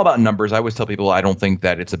 It's not all about numbers. I always tell people I don't think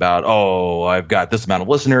that it's about, I've got this amount of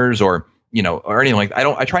listeners or anything like that.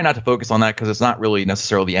 I try not to focus on that because it's not really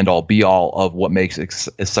necessarily the end all be all of what makes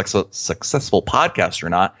a successful podcast or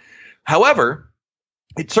not. However,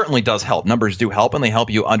 it certainly does help. Numbers do help, and they help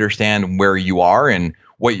you understand where you are and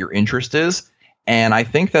what your interest is. And I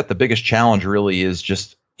think that the biggest challenge really is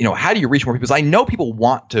just, how do you reach more people? Because I know people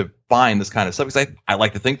want to find this kind of stuff, because I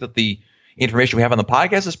like to think that the information we have on the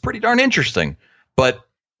podcast is pretty darn interesting. But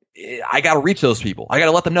I got to reach those people. I got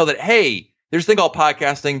to let them know that, hey, there's a thing called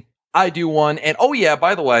podcasting. I do one. And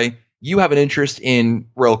by the way, you have an interest in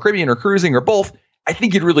Royal Caribbean or cruising or both. I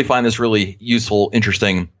think you'd really find this really useful,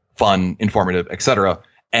 interesting, fun, informative, etc.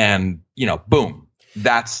 And, boom,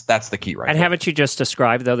 that's the key, right? And haven't you just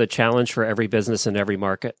described, though, the challenge for every business in every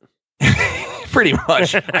market? Pretty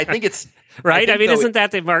much. I think it's right. I mean, isn't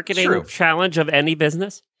that the marketing challenge of any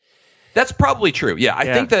business? That's probably true. Yeah. I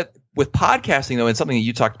think that with podcasting, though, and something that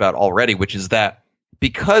you talked about already, which is that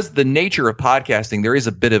because the nature of podcasting, there is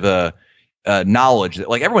a bit of a knowledge that,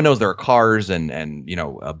 like, everyone knows there are cars and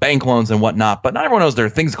bank loans and whatnot, but not everyone knows there are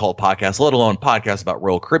things called podcasts, let alone podcasts about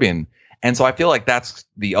Royal Caribbean. And so I feel like that's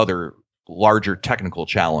the other larger technical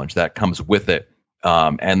challenge that comes with it.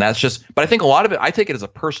 And that's just, but I think a lot of it, I take it as a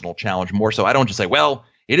personal challenge more so. I don't just say, well,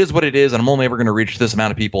 it is what it is, and I'm only ever going to reach this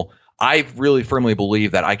amount of people. I really firmly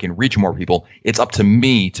believe that I can reach more people. It's up to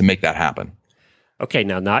me to make that happen. Okay,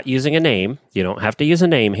 now not using a name. You don't have to use a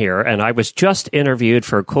name here. And I was just interviewed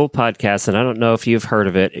for a cool podcast, and I don't know if you've heard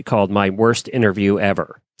of it, called My Worst Interview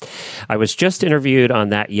Ever. I was just interviewed on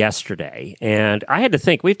that yesterday, and I had to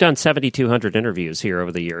think, we've done 7,200 interviews here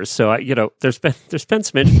over the years. So, there's been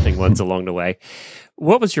some interesting ones along the way.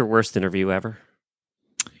 What was your worst interview ever?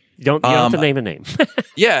 You don't have to name a name.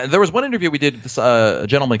 Yeah, there was one interview we did. A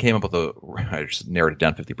gentleman came up with I just narrowed it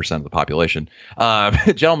down 50% of the population.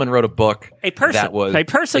 A gentleman wrote a book. A person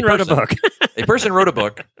wrote a book. A person wrote a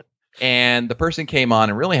book, and the person came on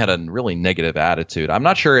and really had a really negative attitude. I'm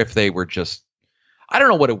not sure if they were just, I don't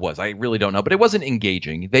know what it was. I really don't know, but it wasn't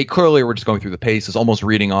engaging. They clearly were just going through the paces, almost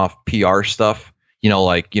reading off PR stuff. They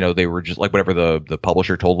were just like whatever the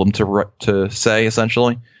publisher told them to say,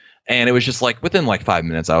 essentially. And it was just like within like 5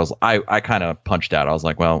 minutes, I kind of punched out. I was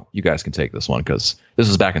like, well, you guys can take this one because this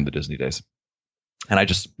is back in the Disney days. And I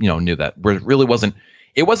just, knew that it really wasn't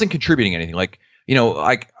contributing anything. Like,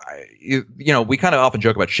 we kind of often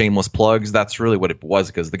joke about shameless plugs. That's really what it was,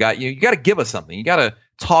 because the guy, you got to give us something. You got to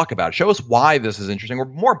talk about it. Show us why this is interesting. Or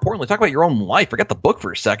more importantly, talk about your own life. Forget the book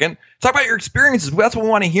for a second. Talk about your experiences. That's what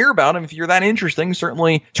we want to hear about. And if you're that interesting,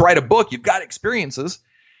 certainly to write a book, you've got experiences.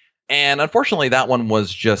 And unfortunately, that one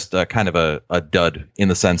was just kind of a dud in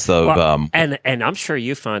the sense of... and I'm sure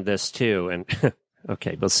you find this too. And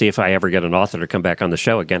okay, we'll see if I ever get an author to come back on the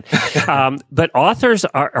show again. But authors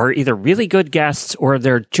are either really good guests or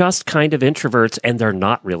they're just kind of introverts and they're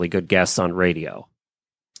not really good guests on radio.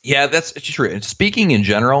 Yeah, that's true. And speaking in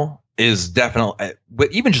general is definitely...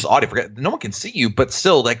 But even just audio, no one can see you, but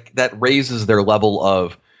still that raises their level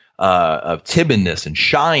of timidness and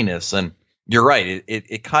shyness. And you're right.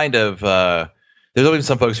 It kind of there's always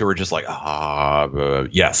some folks who are just like,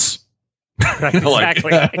 yes.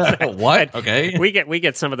 Exactly. What? Okay. We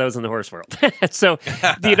get some of those in the horse world. So,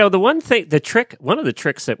 the one thing, one of the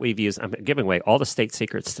tricks that we've used, I'm giving away all the state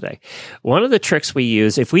secrets today. One of the tricks we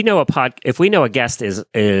use, if we know a guest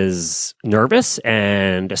is nervous,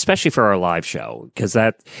 and especially for our live show, because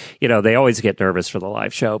that, they always get nervous for the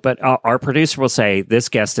live show, but our producer will say, this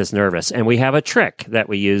guest is nervous. And we have a trick that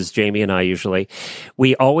we use, Jamie and I usually.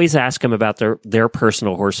 We always ask them about their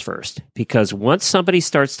personal horse first, because once somebody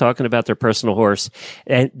starts talking about their personal horse,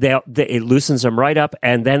 and it loosens them right up,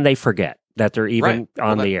 and then they forget that they're even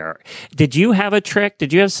on the air. Did you have a trick?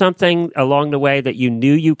 Did you have something along the way that you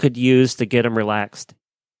knew you could use to get them relaxed?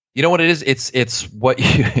 You know what it is? It's what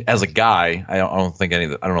you, as a guy, I don't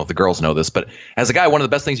know if the girls know this, but as a guy, one of the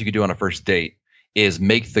best things you could do on a first date is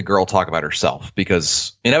make the girl talk about herself,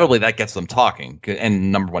 because inevitably that gets them talking.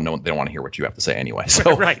 And number one, they don't want to hear what you have to say anyway.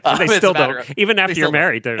 So right, they still don't. Even after you're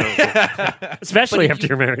married, they don't. Especially after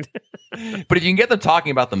you're married. But if you can get them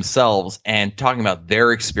talking about themselves and talking about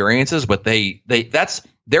their experiences, but that's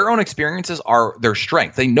their own experiences are their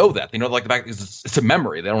strength. They know that. They know, like, the fact is it's a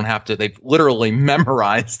memory. They don't have to. They've literally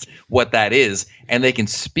memorized what that is, and they can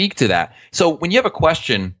speak to that. So when you have a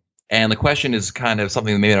question, and the question is kind of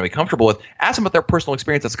something they may not be comfortable with, ask them about their personal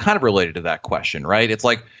experience that's kind of related to that question, right? It's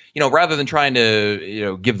like, rather than trying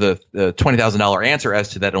to, give the $20,000 answer as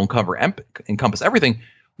to that it'll encompass everything.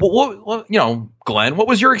 Well, Glenn, what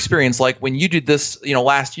was your experience like when you did this,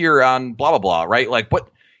 last year on blah, blah, blah, right? Like,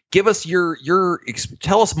 give us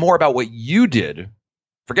tell us more about what you did,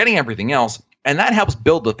 forgetting everything else. And that helps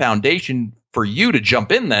build the foundation for you to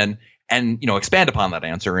jump in then and, expand upon that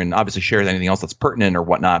answer, and obviously share anything else that's pertinent or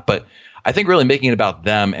whatnot. But I think really making it about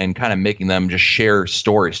them and kind of making them just share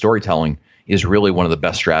storytelling is really one of the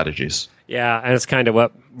best strategies. Yeah, and it's kind of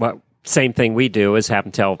what same thing we do is have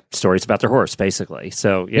them tell stories about their horse, basically.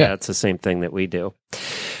 So, yeah, it's the same thing that we do.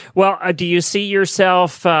 Well, do you see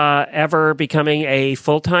yourself ever becoming a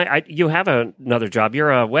full-time? You have another job.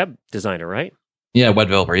 You're a web designer, right? Yeah, web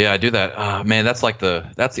developer. Yeah, I do that. Man, that's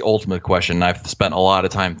the ultimate question. I've spent a lot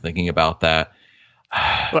of time thinking about that.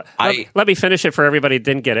 Let me finish it for everybody who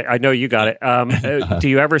didn't get it. I know you got it. Do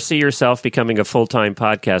you ever see yourself becoming a full-time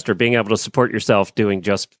podcaster, being able to support yourself doing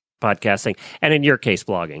just podcasting, and in your case,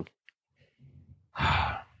 blogging?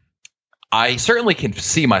 I certainly can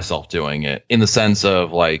see myself doing it in the sense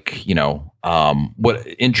of what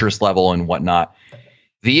interest level and whatnot.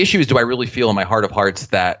 The issue is, do I really feel in my heart of hearts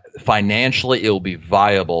that financially it will be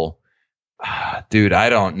viable? Dude,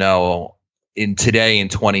 I don't know. In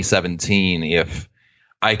 2017, if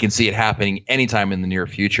I can see it happening anytime in the near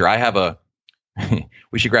future. I have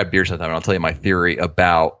we should grab beer sometime and I'll tell you my theory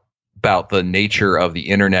about the nature of the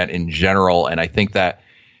internet in general. And I think that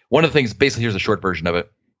one of the things, basically, here's a short version of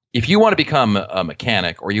it. If you want to become a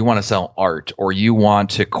mechanic, or you want to sell art, or you want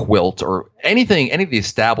to quilt, or any of the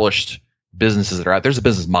established businesses that are out, there's a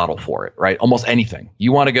business model for it, right? Almost anything.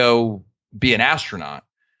 You want to go be an astronaut,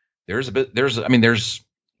 there's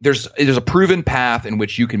a proven path in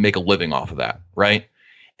which you can make a living off of that, right?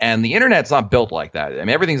 And the internet's not built like that. I mean,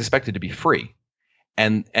 everything's expected to be free.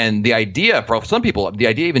 And the idea for some people, the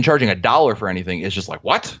idea of even charging $1 for anything is just like,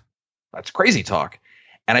 what? That's crazy talk.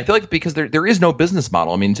 And I feel like because there is no business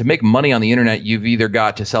model. I mean, to make money on the internet, you've either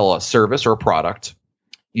got to sell a service or a product.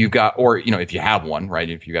 You've got, or, if you have one, right?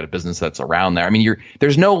 If you got a business that's around there. I mean,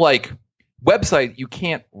 there's no website. You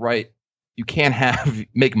can't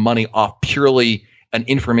make money off purely an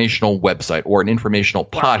informational website or an informational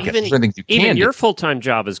podcast. Even your full-time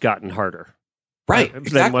job has gotten harder. Right, than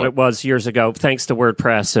exactly. what it was years ago, thanks to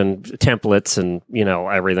WordPress and templates and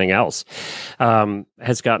everything else,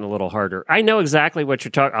 has gotten a little harder. I know exactly what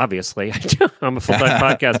you're talking. Obviously, I'm a full-time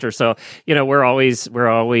podcaster, so we're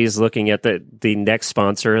always looking at the next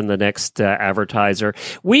sponsor and the next advertiser.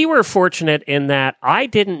 We were fortunate in that I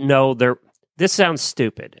didn't know there. This sounds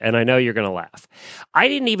stupid, and I know you're going to laugh. I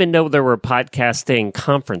didn't even know there were podcasting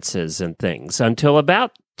conferences and things until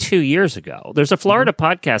about 2 years ago. There's a Florida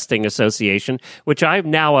Podcasting Association, which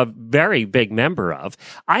I'm now a very big member of.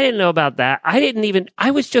 I didn't know about that.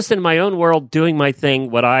 I was just in my own world doing my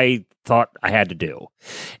thing, what I thought I had to do.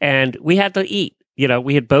 And we had to eat.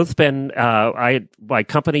 We had both been, my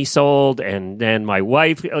company sold, and then my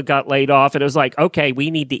wife got laid off, and it was like, okay,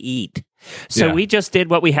 we need to eat. So we just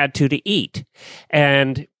did what we had to eat.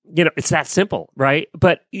 And it's that simple, right?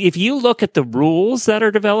 But if you look at the rules that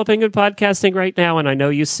are developing in podcasting right now, and I know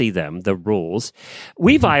you see them, the rules,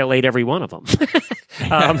 we violate every one of them.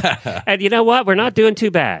 And you know what? We're not doing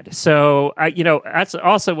too bad. So, that's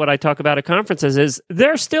also what I talk about at conferences is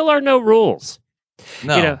there still are no rules.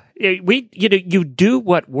 No. You do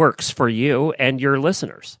what works for you and your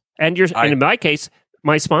listeners, and in my case,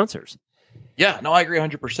 my sponsors. Yeah, no, I agree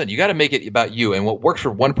 100%. You got to make it about you, and what works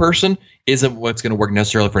for one person isn't what's going to work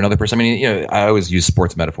necessarily for another person. I mean, I always use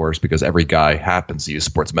sports metaphors because every guy happens to use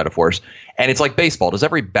sports metaphors, and it's like baseball. Does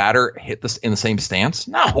every batter hit this in the same stance?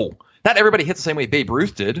 No, not everybody hits the same way Babe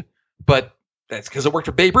Ruth did, but that's because it worked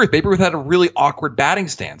for Babe Ruth. Babe Ruth had a really awkward batting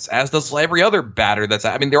stance, as does every other batter.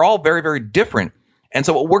 They're all very, very different. And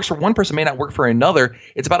so what works for one person may not work for another.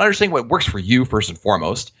 It's about understanding what works for you first and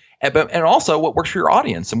foremost, and also what works for your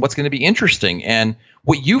audience and what's going to be interesting and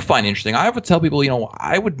what you find interesting. I would tell people,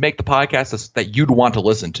 I would make the podcast that you'd want to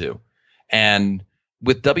listen to. And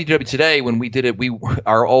with WDW Today, when we did it,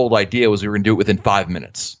 our old idea was we were going to do it within 5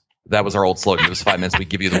 minutes. That was our old slogan. It was 5 minutes, we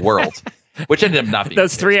give you the world, which ended up not being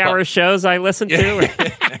those 3-hour shows I listened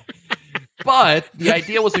to. But the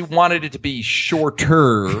idea was we wanted it to be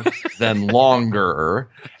shorter than longer.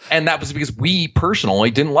 And that was because we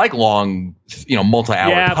personally didn't like long,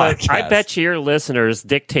 multi-hour podcasts. But I bet your listeners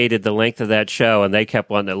dictated the length of that show, and they kept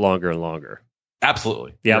wanting it longer and longer.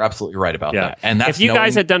 Absolutely. Yep. You're absolutely right about that. And that's if you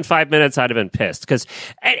guys had done 5 minutes, I'd have been pissed. Because,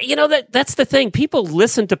 that's the thing. People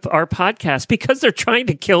listen to our podcast because they're trying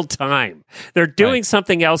to kill time. They're doing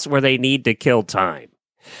something else where they need to kill time.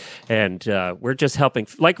 And we're just helping.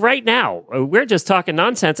 Like right now, we're just talking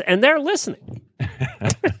nonsense, and they're listening.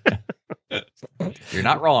 You're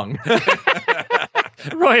not wrong.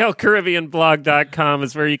 RoyalCaribbeanBlog.com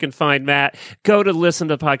is where you can find Matt. Go to listen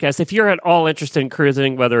to the podcast. If you're at all interested in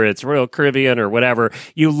cruising, whether it's Royal Caribbean or whatever,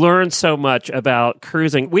 you learn so much about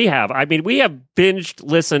cruising. We have binged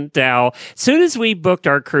listened now. As soon as we booked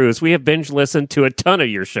our cruise, we have binge listened to a ton of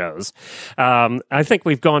your shows. I think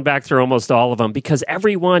we've gone back through almost all of them because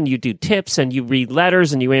every one you do tips and you read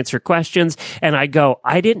letters and you answer questions. And I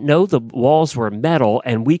didn't know the walls were metal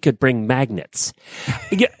and we could bring magnets.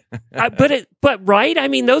 Yeah. But right? I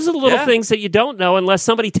mean, those are the little things that you don't know unless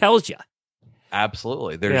somebody tells you.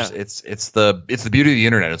 Absolutely. It's the beauty of the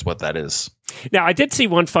internet is what that is. Now, I did see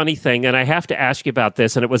one funny thing, and I have to ask you about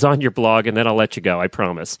this, and it was on your blog, and then I'll let you go, I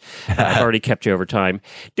promise. I've already kept you over time.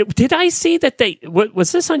 Did I see that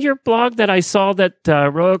was this on your blog that I saw that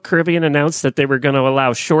Royal Caribbean announced that they were going to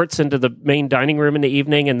allow shorts into the main dining room in the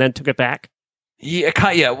evening and then took it back?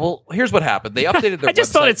 Yeah. Well, here's what happened. They updated their I just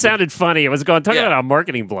website. thought it sounded funny. It was talking about a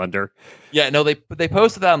marketing blunder. Yeah, no, they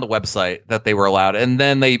posted that on the website that they were allowed, and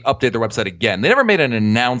then they updated their website again. They never made an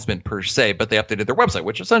announcement per se, but they updated their website,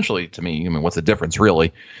 which essentially, to me, what's the difference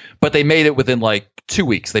really? But they made it within 2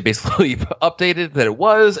 weeks. They basically updated that it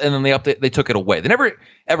was, and then they took it away. They never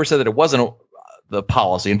ever said that it wasn't the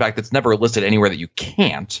policy. In fact, it's never listed anywhere that you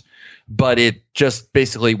can't. But it just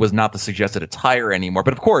basically was not the suggested attire anymore.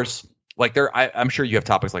 But of course, I'm sure you have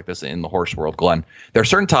topics like this in the horse world, Glenn. There are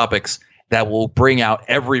certain topics that will bring out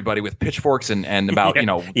everybody with pitchforks and about,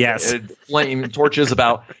 flame torches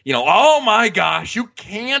about, oh my gosh, you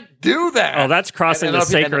can't do that. Oh, that's crossing the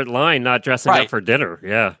sacred line, not dressing up for dinner.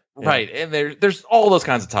 Yeah. Right. And there's all those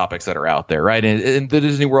kinds of topics that are out there, right? And in the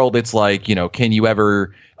Disney world, it's like, can you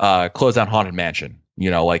ever close down Haunted Mansion,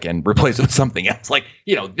 and replace it with something else?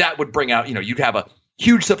 That would bring out, you'd have a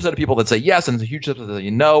huge subset of people that say yes, and a huge subset that say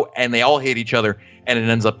no, and they all hate each other, and it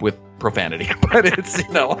ends up with profanity. But it's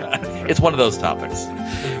it's one of those topics.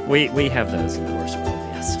 We have those in the horse world,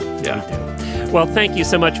 yes. Yeah. We do. Well, thank you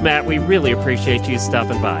so much, Matt. We really appreciate you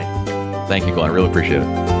stopping by. Thank you, Glenn. I really appreciate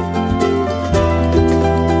it.